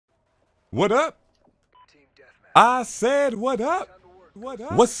What up? I said what up? What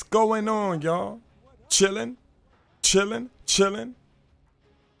up? What's going on, y'all? Chillin', chillin', chillin'.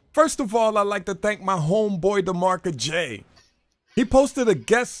 First of all, I'd like to thank my homeboy DeMarca J. He posted a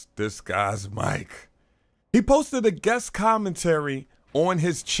guest, this guy's Mike. He posted a guest commentary on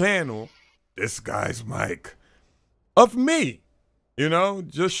his channel, this guy's Mike, of me. You know,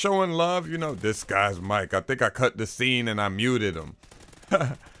 just showing love, you know, this guy's Mike. I think I cut the scene and I muted him.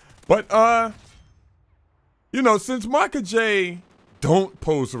 But, you know, since Marca J don't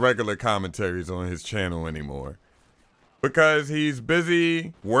post regular commentaries on his channel anymore because he's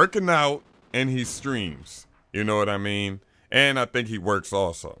busy working out and he streams, you know what I mean? And I think he works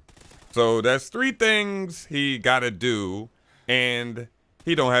also. So that's 3 things he gotta do and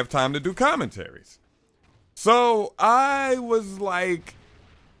he don't have time to do commentaries. So I was like,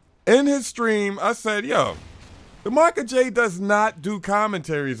 in his stream, I said, yo, DeMarca J does not do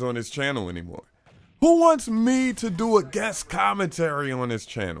commentaries on his channel anymore. Who wants me to do a guest commentary on his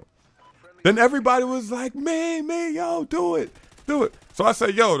channel? Then everybody was like, me, yo, do it. So I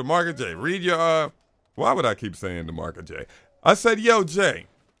said, yo, DeMarca J, read your, why would I keep saying DeMarca J? I said, yo, Jay,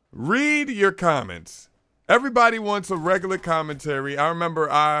 read your comments. Everybody wants a regular commentary. I remember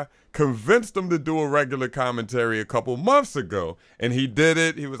I convinced him to do a regular commentary a couple months ago, and he did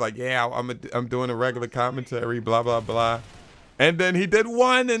it. He was like, yeah, I'm doing a regular commentary, blah, blah, blah. And then he did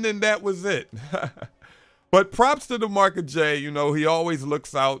one, and then that was it. But props to DeMarca J, you know, he always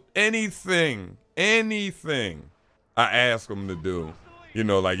looks out anything I ask him to do. You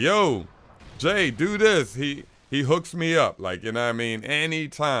know, like, yo, Jay, do this. He hooks me up, like, you know what I mean,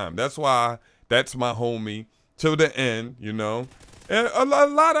 anytime. That's why that's my homie till the end, you know. And a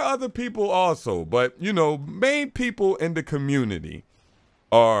lot of other people also, but, you know, main people in the community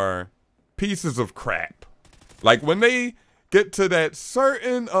are pieces of crap. Like, when they get to that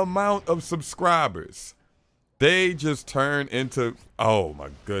certain amount of subscribers, they just turn into, oh my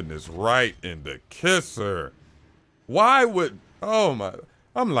goodness, right in the kisser. Why would, oh my,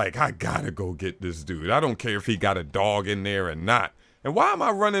 I'm like, I gotta go get this dude. I don't care if he got a dog in there or not. And why am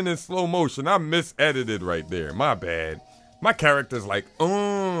I running in slow motion? I misedited right there, my bad. My character's like,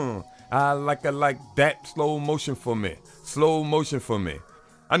 I like that slow motion for me. Slow motion for me.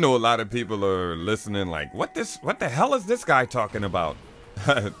 I know a lot of people are listening like, what the hell is this guy talking about?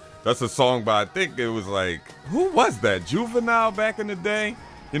 That's a song by, I think it was like, who was that? Juvenile back in the day?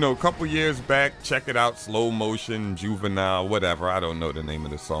 You know, a couple years back, check it out, slow motion, Juvenile, whatever. I don't know the name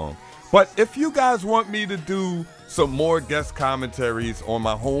of the song. But if you guys want me to do some more guest commentaries on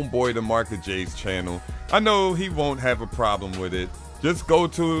my homeboy DeMarca J's channel, I know he won't have a problem with it. Just go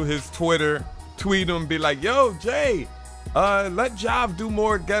to his Twitter, tweet him, be like, yo, Jay, let Jive do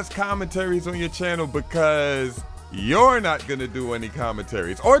more guest commentaries on your channel because you're not gonna do any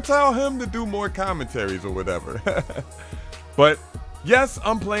commentaries. Or tell him to do more commentaries or whatever. But yes,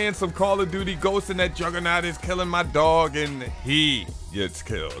 I'm playing some Call of Duty Ghosts and that Juggernaut is killing my dog and he gets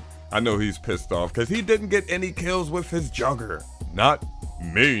killed. I know he's pissed off because he didn't get any kills with his Jugger. Not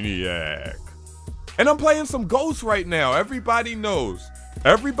Maniac. And I'm playing some Ghosts right now. Everybody knows.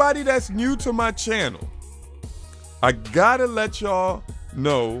 Everybody that's new to my channel, I gotta let y'all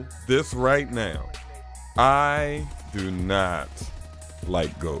know this right now. I do not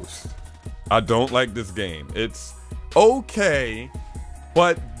like Ghosts. I don't like this game. It's okay,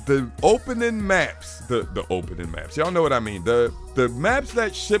 but the opening maps, the opening maps, y'all know what I mean. The maps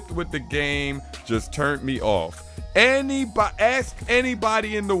that shipped with the game just turned me off. Ask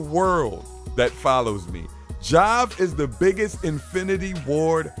anybody in the world that follows me. Jive is the biggest Infinity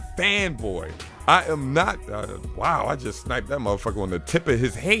Ward fanboy. I am not, wow, I just sniped that motherfucker on the tip of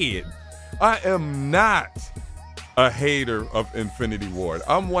his head. I am not a hater of Infinity Ward.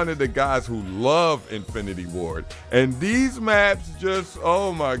 I'm one of the guys who love Infinity Ward. And these maps just,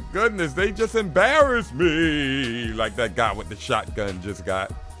 oh my goodness, they just embarrass me. Like that guy with the shotgun just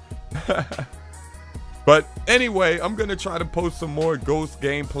got. But anyway, I'm gonna try to post some more Ghost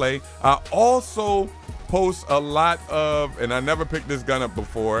gameplay. I also post a lot of, and I never picked this gun up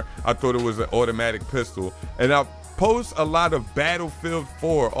before. I thought it was an automatic pistol. And I post a lot of Battlefield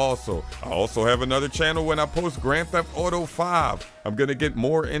 4 also. I also have another channel when I post Grand Theft Auto 5. I'm gonna get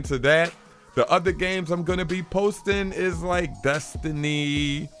more into that. The other games I'm gonna be posting is like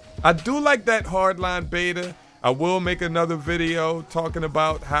Destiny. I do like that Hardline beta. I will make another video talking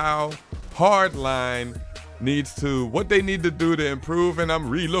about how Hardline needs to, what they need to do to improve, and I'm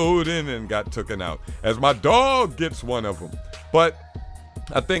reloading and got taken out as my dog gets one of them. But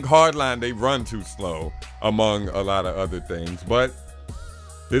I think Hardline, they run too slow among a lot of other things. But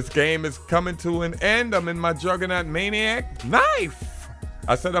this game is coming to an end. I'm in my Juggernaut Maniac. Knife!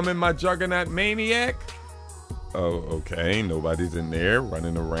 I said I'm in my Juggernaut Maniac. Oh, okay. Nobody's in there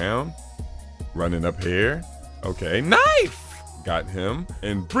running around. Running up here. Okay. Knife! Got him.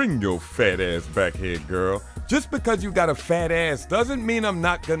 And bring your fat ass back here, girl. Just because you got a fat ass doesn't mean I'm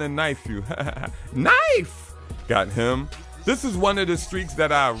not gonna knife you. Knife! Got him. This is one of the streaks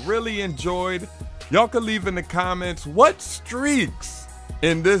that I really enjoyed. Y'all can leave in the comments what streaks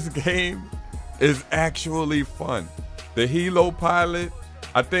in this game is actually fun. The Helo pilot,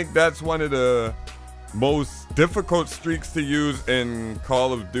 I think that's one of the most difficult streaks to use in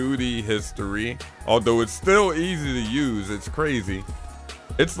Call of Duty history. Although it's still easy to use, it's crazy.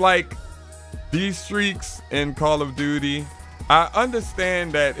 It's like these streaks in Call of Duty, I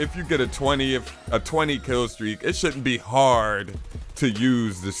understand that if you get a 20 kill streak, it shouldn't be hard to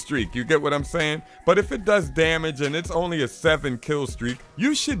use the streak. You get what I'm saying? But if it does damage and it's only a 7 kill streak,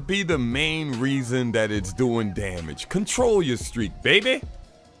 you should be the main reason that it's doing damage. Control your streak, baby.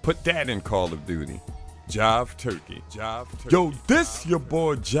 Put that in Call of Duty. Jive Turkey. Jive Turkey. Yo, this your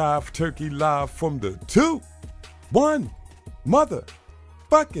boy Jive Turkey live from the 2-1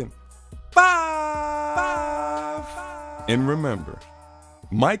 motherfucking 5. And remember,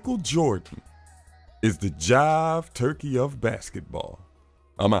 Michael Jordan is the Jive Turkey of basketball.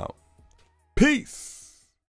 I'm out. Peace.